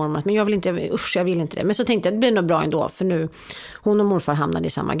sa min mormor att men jag vill inte det. Men så tänkte jag att det blir nog bra ändå. För nu, hon och morfar hamnade i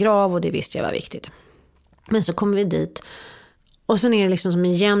samma grav och det visste jag var viktigt. Men så kommer vi dit. Och sen är det liksom som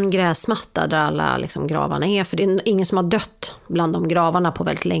en jämn gräsmatta där alla liksom gravarna är. För det är ingen som har dött bland de gravarna på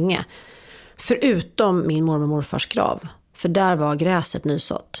väldigt länge. Förutom min mormor och morfars grav. För där var gräset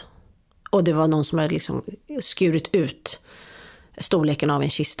nysått. Och det var någon som hade liksom skurit ut storleken av en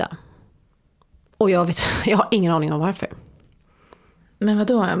kista. Och jag har ingen aning om varför. Men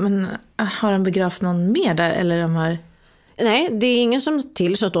vadå? Men har de begravt någon mer där? Eller de har... Nej, det är ingen som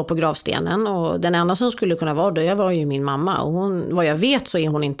står på gravstenen. Och den enda som skulle kunna vara det var ju min mamma. Och hon, vad jag vet så är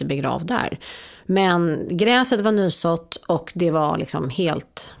hon inte begravd där. Men gräset var nysått och det var liksom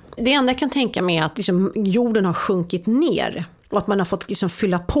helt... Det enda jag kan tänka mig är att liksom jorden har sjunkit ner. Och att man har fått liksom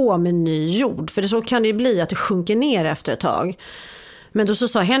fylla på med ny jord. För det så kan det ju bli att det sjunker ner efter ett tag. Men då så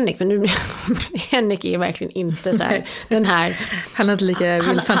sa Henrik, för nu Henrik är verkligen inte så här, den här... Han har inte lika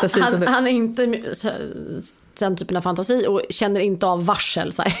vild fantasi som du. Han är inte den typen av fantasi och känner inte av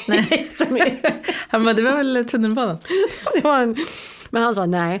varsel. Så här. Nej. Han bara, det var väl tunnelbanan? Men han sa,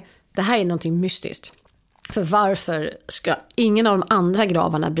 nej, det här är någonting mystiskt. För varför ska ingen av de andra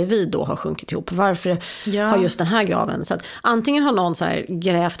gravarna bredvid då ha sjunkit ihop? Varför har just den här graven? Så att antingen har någon så här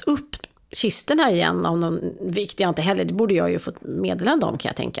grävt upp kisterna igen av någon viktig, inte heller, det borde jag ju fått meddelande om kan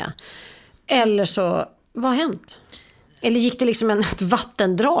jag tänka. Eller så, vad har hänt? Eller gick det liksom ett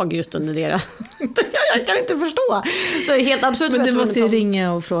vattendrag just under det? Jag kan inte förstå. Så helt absurt. Men du måste ju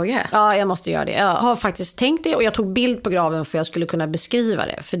ringa och fråga. Ja, jag måste göra det. Jag har faktiskt tänkt det och jag tog bild på graven för jag skulle kunna beskriva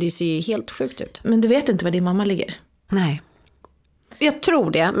det. För det ser ju helt sjukt ut. Men du vet inte var din mamma ligger? Nej. Jag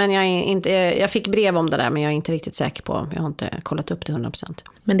tror det, men jag fick brev om det där, men jag är inte riktigt säker på. Jag har inte kollat upp det 100%.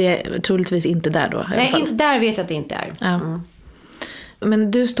 Men det är troligtvis inte där då? Nej, där vet jag att det inte är. Ja. Mm.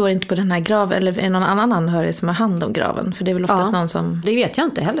 Men du står inte på den här graven, eller är det någon annan anhörig som har hand om graven? För det är väl oftast någon som... Det vet jag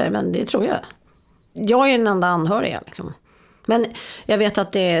inte heller, men det tror jag. Jag är den enda anhöriga liksom. Men jag vet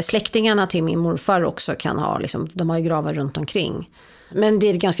att släktingarna till min morfar också kan ha, liksom, de har ju gravar runt omkring. Men det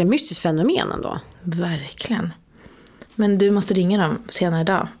är ett ganska mystiskt fenomen ändå. Verkligen. Men du måste ringa dem senare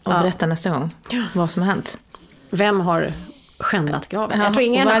idag och berätta nästa gång vad som har hänt. Vem har skändat graven? Jag tror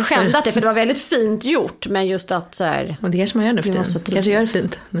ingen har skändat det, för det var väldigt fint gjort. Men just att så här... Och det kanske man gör nu för tiden. Det kanske gör det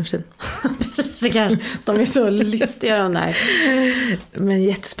fint nu för tiden. De är så listiga de där. Men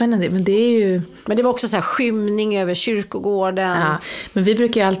jättespännande. Men det är ju... Men det var också så här skymning över kyrkogården. Ja, men vi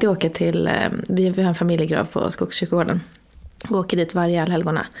brukar ju alltid åka till... Vi har en familjegrav på Skogskyrkogården. Vi åker dit varje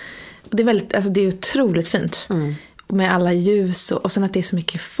allhelgona. Och det är väldigt, alltså det är otroligt fint. Mm. Med alla ljus och sen att det är så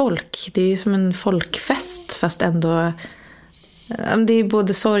mycket folk. Det är ju som en folkfest fast ändå... Det är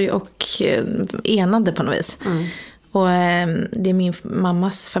både sorg och enande på något vis. Mm. Och det är min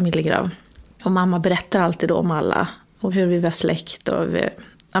mammas familjegrav. Och mamma berättar alltid då om alla. Och hur vi var släkt. Och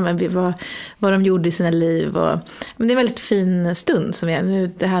vad de gjorde i sina liv. Men det är en väldigt fin stund. Som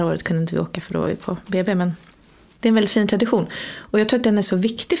nu, det här året kunde inte vi åka för då var vi på BB. Men det är en väldigt fin tradition. Och jag tror att den är så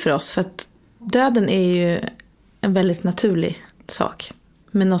viktig för oss. För att döden är ju en väldigt naturlig sak.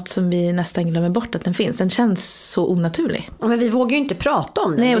 Men något som vi nästan glömmer bort att den finns. Den känns så onaturlig. Men vi vågar ju inte prata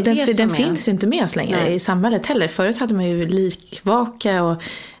om den. Nej, och den finns ju inte med oss längre i samhället heller. Förut hade man ju likvaka och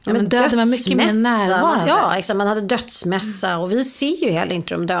men döden var mycket mer närvarande. Ja, exakt. Man hade dödsmässa och vi ser ju heller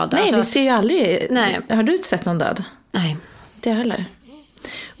inte de döda. Nej, alltså, vi ser ju aldrig. Nej. Har du sett någon död? Nej. Det heller.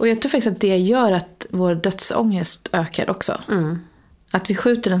 Och jag tror faktiskt att det gör att vår dödsångest ökar också. Mm. Att vi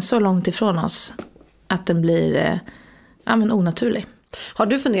skjuter den så långt ifrån oss att den blir onaturlig. Har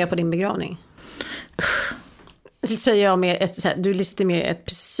du funderat på din begravning? Säger jag med du listar med ett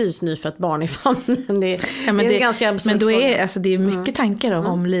precis nyfött barn i famnen. Det är ganska absurd. Men då är det är mycket tankar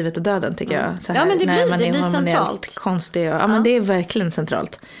om livet och döden tycker jag. Så här, men det blir centralt. Konstig men det är verkligen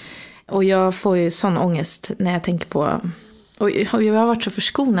centralt. Och jag får ju sån ångest när jag tänker på. Och jag har varit så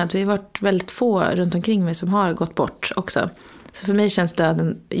förskonad. Vi har varit väldigt få runt omkring mig som har gått bort också. Så för mig känns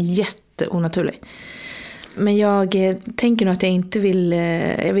döden jätteonaturlig. Men jag tänker nog att jag inte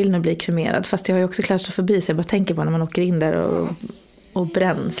vill nog bli kremerad. Fast jag har ju också klaustrofobi så jag bara tänker på när man åker in där och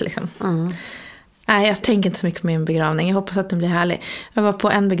bränns liksom. Mm. Nej, jag tänker inte så mycket på min begravning. Jag hoppas att den blir härlig. Jag var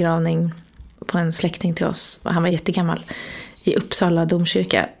på en begravning på en släkting till oss. Och han var jättegammal i Uppsala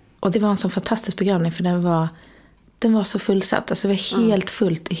domkyrka. Och det var en så fantastisk begravning för den var Den var så fullsatt. Alltså det var helt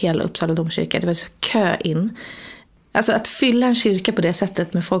fullt i hela Uppsala domkyrka. Det var så kö in. Alltså att fylla en kyrka på det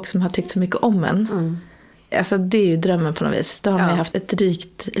sättet med folk som har tyckt så mycket om en. Alltså det är ju drömmen på något vis. Då har man ju haft ett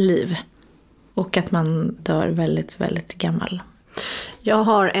rikt liv. Och att man dör väldigt, väldigt gammal. Jag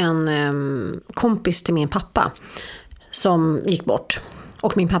har en kompis till min pappa som gick bort.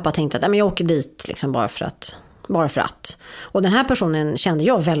 Och min pappa tänkte att jag åker dit liksom bara för att. Och den här personen kände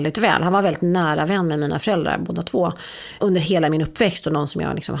jag väldigt väl. Han var väldigt nära vän med mina föräldrar, båda två. Under hela min uppväxt och någon som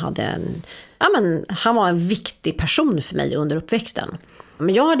jag liksom hade han var en viktig person för mig under uppväxten.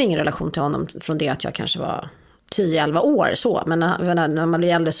 Men jag hade ingen relation till honom från det att jag kanske var 10-11 år så. Men när man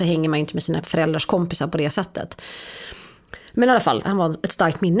blir äldre så hänger man inte med sina föräldrars kompisar på det sättet. Men i alla fall, han var ett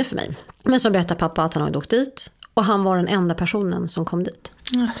starkt minne för mig. Men så berättade pappa att han hade åkt dit. Och han var den enda personen som kom dit.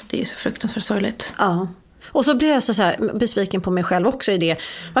 Alltså, det är så fruktansvärt sorgligt. Ja. Och så blev jag så här besviken på mig själv också i det.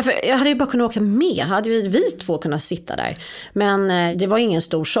 Varför? Jag hade ju bara kunnat åka med. Hade vi två kunnat sitta där. Men det var ingen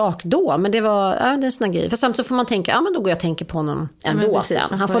stor sak då. Men det var det är en sån grej. För samtidigt får man tänka, men då går jag och tänker på honom ändå. Precis,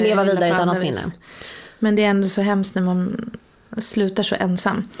 han får leva vidare i ett annat minne. Men det är ändå så hemskt när man slutar så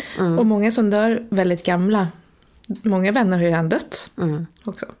ensam. Och många som dör väldigt gamla. Många vänner har ju redan dött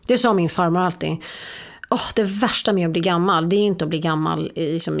också. Det sa min farmor alltid. Det värsta med att bli gammal, det är inte att bli gammal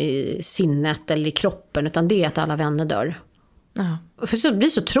liksom i sinnet eller i kroppen, utan det är att alla vänner dör. För det blir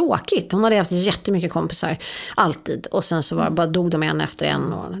så tråkigt. Hon hade haft jättemycket kompisar alltid, och sen så bara dog de en efter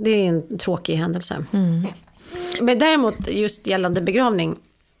en. Och det är en tråkig händelse. Men däremot just gällande begravning,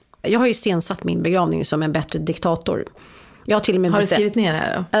 jag har ju sensatt min begravning som en bättre diktator. Jag har till och med har du skrivit ner det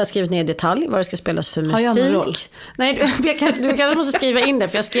här då? Jag har skrivit ner i detalj vad det ska spelas för musik. Har jag någon roll? Nej, du kanske måste skriva in det,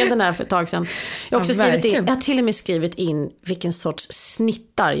 för jag skrev den här för ett tag sedan. Jag har också jag har till och med skrivit in vilken sorts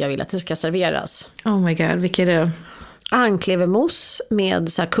snittar jag vill att det ska serveras. Oh my god, vilka är det? Anklevermos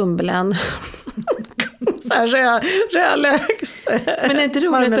med så här kumbelen. Så här rödlök. Men är det inte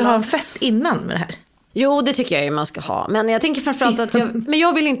roligt att ha en fest innan med det här? Jo, det tycker jag ju man ska ha. Men jag tänker framförallt att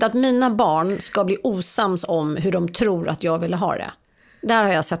jag vill inte att mina barn ska bli osams om hur de tror att jag ville ha det. Där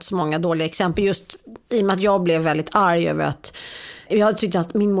har jag sett så många dåliga exempel. Just i och med att jag blev väldigt arg över att jag tyckte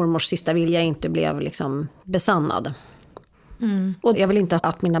att min mormors sista vilja inte blev liksom besannad. Och jag vill inte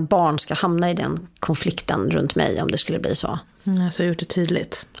att mina barn ska hamna i den konflikten runt mig om det skulle bli så. Så jag har gjort det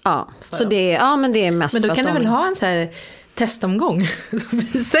tydligt. Ja, så det är mest. Men då kan du väl ha en så här testomgång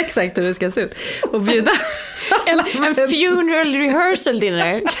visa exakt hur det ska se ut och bjuda en funeral rehearsal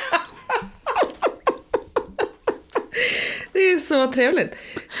dinner. Det är så trevligt.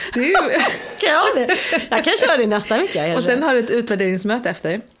 Det är ju... Jag kan köra det nästa vecka. Och sen har du ett utvärderingsmöte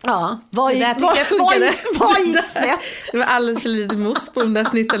efter. Ja. Vad gick snett? Det var alldeles för lite most på de där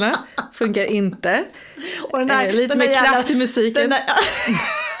snittarna. Funkar inte. Och lite mer kraft i musiken.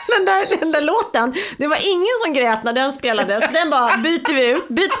 Den där låten, det var ingen som grät när den spelades. Den bara, byter vi ut,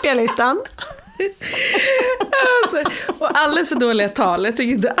 byt spellistan. Alltså, och alldeles för dåliga tal. Jag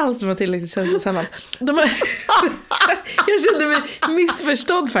tycker inte alls de var tillräckligt känslosamma. Jag kände mig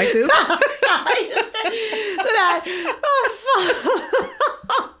missförstådd faktiskt. Just det där.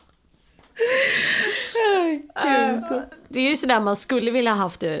 Det är ju sådär man skulle vilja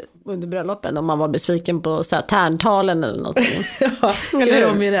haft det under bröllopen om man var besviken på så här tärntalen eller något. Ja, eller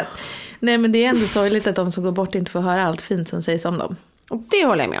om ju rätt. Nej, men det är ändå sorgligt att de som går bort inte får höra allt fint som sägs om dem. Det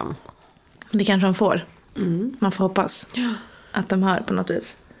håller jag med om. Det kanske de får. Man får hoppas att de hör på något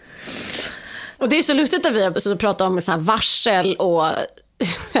vis. Och det är så lustigt att vi har pratat om så här varsel och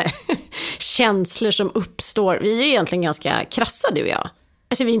känslor som uppstår. Vi är ju egentligen ganska krassa, du och jag.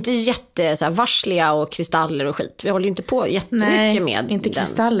 Alltså vi är inte jätte så här, varsliga och kristaller och skit. Vi håller ju inte på jättemycket med inte den.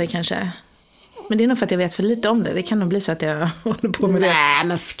 Kristaller kanske. Men det är nog för att jag vet för lite om det. Det kan nog bli så att jag håller på med det. Nej,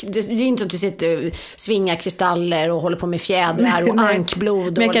 men det är inte att du sitter och svingar kristaller och håller på med fjädrar och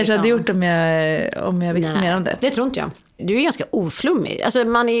ankblod. Men jag kanske hade liksom. gjort om jag visste mer om det. Det tror inte jag. Du är ganska oflummig. Alltså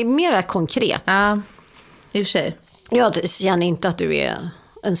man är mer konkret. Ja, i och för sig. Jag känner inte att du är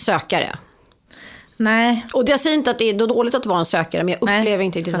en sökare. Nej. Och jag säger inte att det är dåligt att vara en sökare, men jag upplever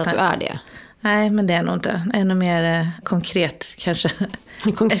inte riktigt att du är det. Nej, men det är nog inte. Ännu mer konkret kanske.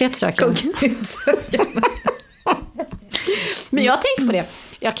 En konkret sökare. Men jag tänkte på det.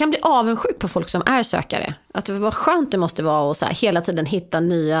 Jag kan bli avundsjuk på folk som är sökare. Att det var skönt det måste vara och så här, hela tiden hitta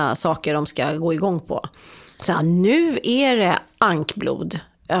nya saker de ska gå igång på. Så här, nu är det ankblod.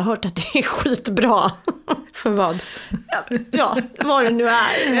 Jag har hört att det är skitbra. För vad? Ja, vad det nu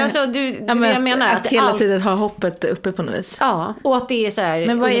är. Alltså, jag menar att hela tiden ha hoppet uppe på något vis. Ja, och att det är så här.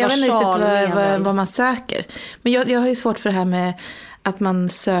 Men jag vet inte vad man söker. Men jag har ju svårt för det här med att man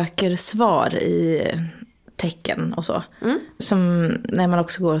söker svar i tecken och så. Som när man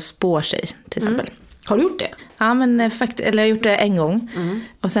också går och spår sig till exempel. Har du gjort det? Ja, men eller jag har gjort det en gång.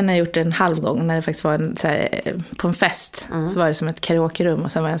 Och sen har jag gjort det en halv gång när det faktiskt var så här, på en fest. Så var det som ett karaokerum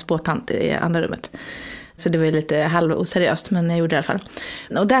och sen var jag en spåtant i andra rummet. Så det var ju lite halvoseriöst, men jag gjorde det i alla fall.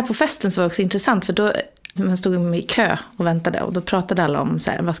 Och där på festen så var det också intressant, för då man stod i kö och väntade och då pratade alla om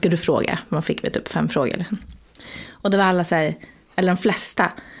så här, vad ska du fråga? Man fick typ 5 frågor liksom. Och det var alla så här, eller de flesta,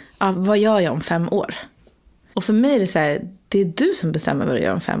 vad gör jag om 5 år? Och för mig är det så här, det är du som bestämmer vad du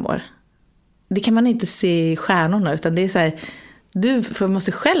gör om 5 år. Det kan man inte se i stjärnorna, utan det är så här, du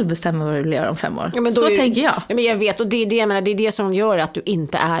måste själv bestämma vad du vill göra om 5 år. Ja, så tänker jag. Ja, men jag vet, och det är det som gör att du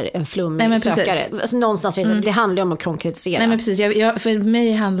inte är en flummig sökare. Alltså, någonstans det handlar om att konkretisera. Nej, men precis. För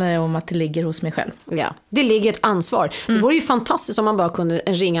mig handlar det om att det ligger hos mig själv. Ja, det ligger ett ansvar. Det vore ju fantastiskt om man bara kunde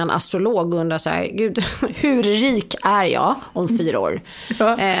ringa en astrolog och undra så här, gud, hur rik är jag om 4 år?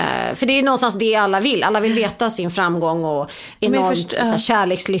 Ja. För det är någonstans det alla vill. Alla vill veta sin framgång och enormt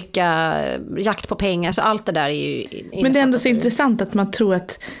kärlekslycka, jakt på pengar. Så allt det där är ju... Men det är ändå så intressant att man tror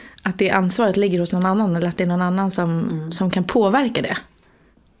att det ansvaret ligger hos någon annan, eller att det är någon annan som kan påverka det.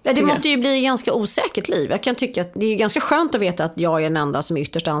 Ja, det måste ju bli ett ganska osäkert liv. Jag kan tycka att det är ganska skönt att veta att jag är den enda som är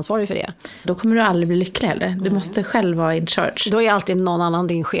ytterst ansvarig för det. Då kommer du aldrig bli lycklig heller. Du måste själv vara in charge. Då är alltid någon annan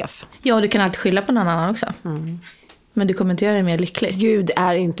din chef. Ja, du kan alltid skylla på någon annan också. Men du kommer inte göra dig mer lycklig. Gud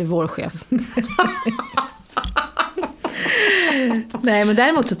är inte vår chef. Nej, men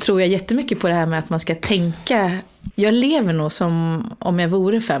däremot så tror jag jättemycket på det här med att man ska tänka. Jag lever nog som om jag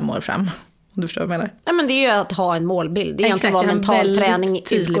vore 5 år fram. Om du förstår vad jag menar. Ja, men det är ju att ha en målbild. Det är egentligen vad mental träning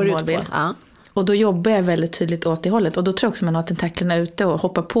utgår ut på. Ja. Och då jobbar jag väldigt tydligt åt det hållet. Och då tror jag också man har tentaklerna ute och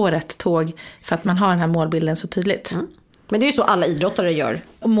hoppar på rätt tåg för att man har den här målbilden så tydligt. Men det är ju så alla idrottare gör.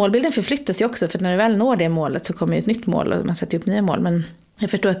 Och målbilden förflyttas ju också, för när du väl når det målet så kommer ju ett nytt mål och man sätter upp nya mål. Men jag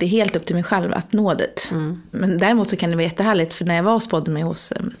förstår att det är helt upp till mig själv att nå det. Men däremot så kan det vara jättehärligt, för när jag var och spådde mig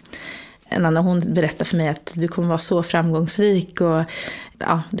hos en annan, hon berättade för mig att du kommer vara så framgångsrik och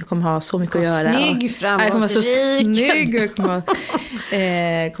du kommer ha så mycket att göra. Snygg, framgångsrik. Jag kommer vara så snygg och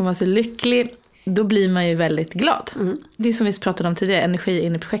kommer vara så lycklig. Då blir man ju väldigt glad. Det är som vi pratade om tidigare, energi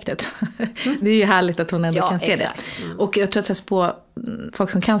in i projektet. Det är ju härligt att hon ändå kan se det. Och jag tror att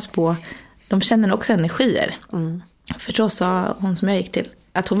folk som kan spå, de känner också energier. För då sa hon som jag gick till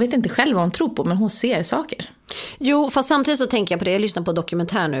att hon vet inte själv vad hon tror på, men hon ser saker. Jo, fast samtidigt så tänker jag på det. Jag lyssnar på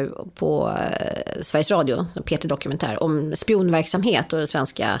dokumentär nu på Sveriges Radio, Peter Dokumentär, om spionverksamhet och den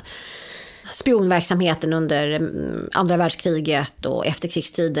svenska spionverksamheten under andra världskriget och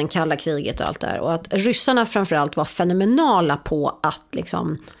efterkrigstiden, kalla kriget och allt där. Och att ryssarna framförallt var fenomenala på att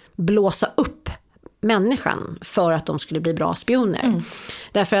liksom blåsa upp människan för att de skulle bli bra spioner.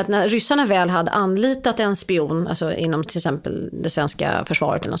 Därför att när ryssarna väl hade anlitat en spion, alltså inom till exempel det svenska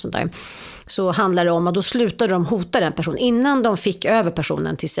försvaret eller något sånt där, så handlar det om att då slutade de hota den personen. Innan de fick över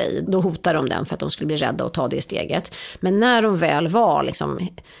personen till sig, då hotade de den för att de skulle bli rädda och ta det steget. Men när de väl var liksom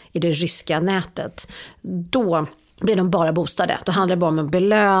i det ryska nätet, då blir de bara boostade. Då handlar det bara om att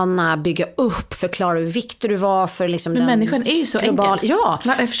belöna, bygga upp, förklara hur viktig du var för liksom. Men människan är ju så enkel. Ja.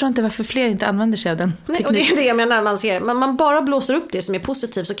 Jag förstår inte varför fler inte använder sig av den tekniken. Nej, och det är det jag menar, man ser. Men man bara blåser upp det som är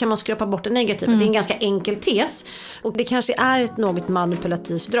positivt, så kan man skrapa bort det negativa. Det är en ganska enkel tes. Och det kanske är ett något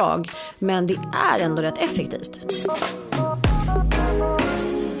manipulativt drag, men det är ändå rätt effektivt.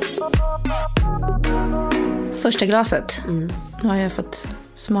 Första glaset. Nu har jag fått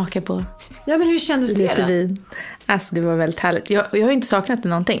smaka på. Ja, men hur kändes det lite vin. Alltså det var väldigt härligt. Jag har ju inte saknat det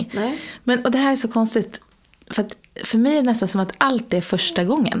någonting. Nej. Och det här är så konstigt. För mig är det nästan som att allt är första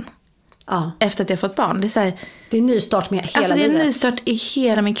gången. Ja. Efter att jag fått barn. Det är så här, det är nystart med hela livet. livet. Det är nystart i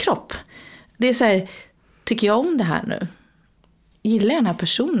hela min kropp. Det är så här, tycker jag om det här nu? Gillar jag den här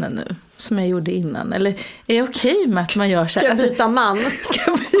personen nu? Som jag gjorde innan? Eller är jag okej med att man gör så här? Ska jag byta man?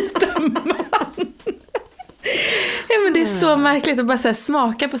 Ska jag byta man? Ja, men det är så märkligt att bara så här,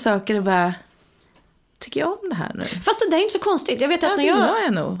 smaka på saker och bara, tycker jag om det här nu? Fast det där är inte så konstigt. Jag vet att när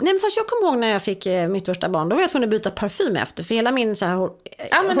jag nog. Nej, men fast jag kommer ihåg när jag fick mitt första barn, då var jag tvungen att byta parfym efter, för hela min så här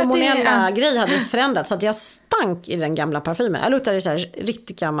hormonella grej hade förändrats, så att jag stank i den gamla parfymen. Jag luktade så här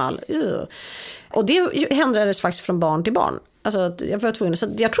riktigt gammal. Och det ändrades faktiskt från barn till barn. Alltså jag var tvungen, så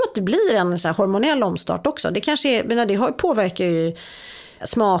jag tror att det blir en så här hormonell omstart också. Det kanske är, men det påverkar ju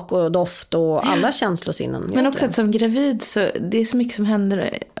smak och doft och alla känslosinnen. Men också att som gravid så det är så mycket som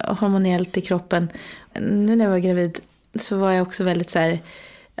händer hormonellt i kroppen. Nu när jag var gravid så var jag också väldigt så här,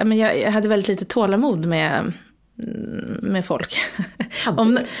 men jag hade väldigt lite tålamod med folk.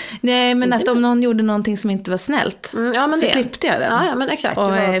 Nej, men att om någon gjorde någonting som inte var snällt, så klippte jag den. Ja, men exakt.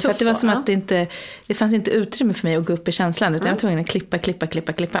 Och, för att det var som att det fanns inte utrymme för mig att gå upp i känslan, utan jag var tvungen att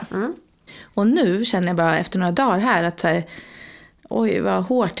klippa. Och nu känner jag bara efter några dagar här att så här, oj vad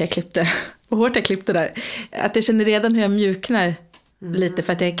hårt jag klippte. Vad hårt jag klippte där. Att jag känner redan hur jag mjuknar lite.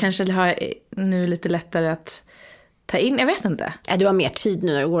 För att jag kanske har nu lite lättare att ta in. Jag vet inte. Ja, du har mer tid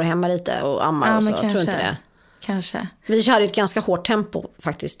nu när du går hemma lite och ammar och så. Jag tror inte det. Kanske. Vi hade ett ganska hårt tempo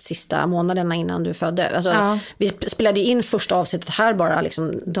faktiskt sista månaderna innan du födde. Alltså, vi spelade in första avsnittet här bara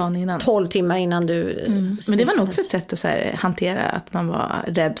liksom dagen innan. 12 timmar innan du... Men det var nog också ett sätt att så här, hantera att man var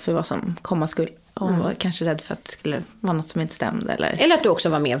rädd för vad som komma skulle. Och var kanske rädd för att det skulle vara något som inte stämde. Eller att du också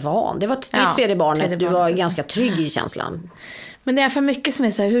var mer van. Det var ditt tredje barnet. Du var ganska trygg i känslan. Men det är för mycket som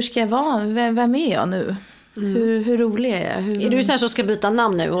är så här, hur ska jag vara? Vem är jag nu? Hur rolig är jag? Är du så här som ska byta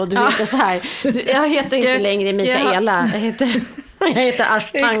namn nu? Och du heter så här. Jag heter inte längre Mikaela. Jag heter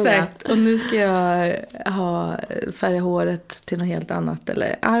Ashtanga. Exakt. Och nu ska jag färga håret till något helt annat.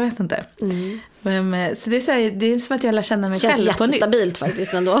 Eller, jag vet inte. Men, så det är, så här, det är som att jag lär känna mig själv på nytt. Känns jättestabilt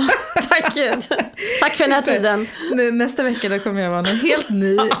faktiskt ändå. Tack för den här tiden. Nästa vecka då kommer jag vara någon helt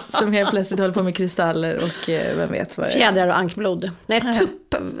ny som helt plötsligt håller på med kristaller och vem vet vad det är. Fjädrar och ankblod. Nej,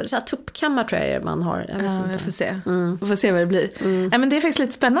 tuppkammar tror jag man har. Jag vet inte. Jag får se. Vi får se vad det blir. Nej, men det är faktiskt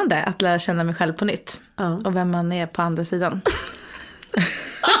lite spännande att lära känna mig själv på nytt. Och vem man är på andra sidan.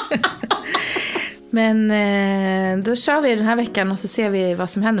 Men då kör vi den här veckan och så ser vi vad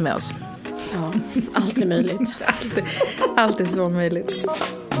som händer med oss. Ja, allt är möjligt. Allt är så möjligt.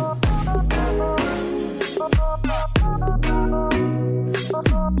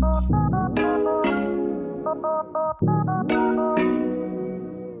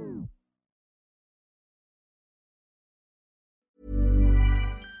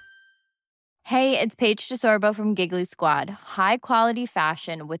 Hey, it's Paige DeSorbo from Giggly Squad. High quality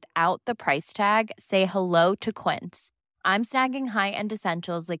fashion without the price tag. Say hello to Quince. I'm snagging high-end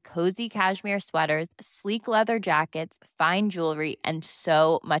essentials like cozy cashmere sweaters, sleek leather jackets, fine jewelry, and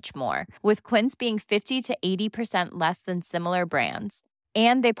so much more. With Quince being 50 to 80% less than similar brands.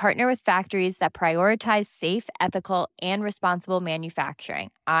 And they partner with factories that prioritize safe, ethical, and responsible manufacturing.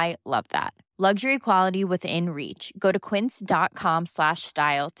 I love that. Luxury quality within reach. Go to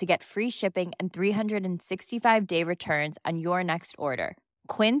quince.com/style to get free shipping and 365-day returns on your next order.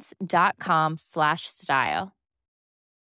 Quince.com/style.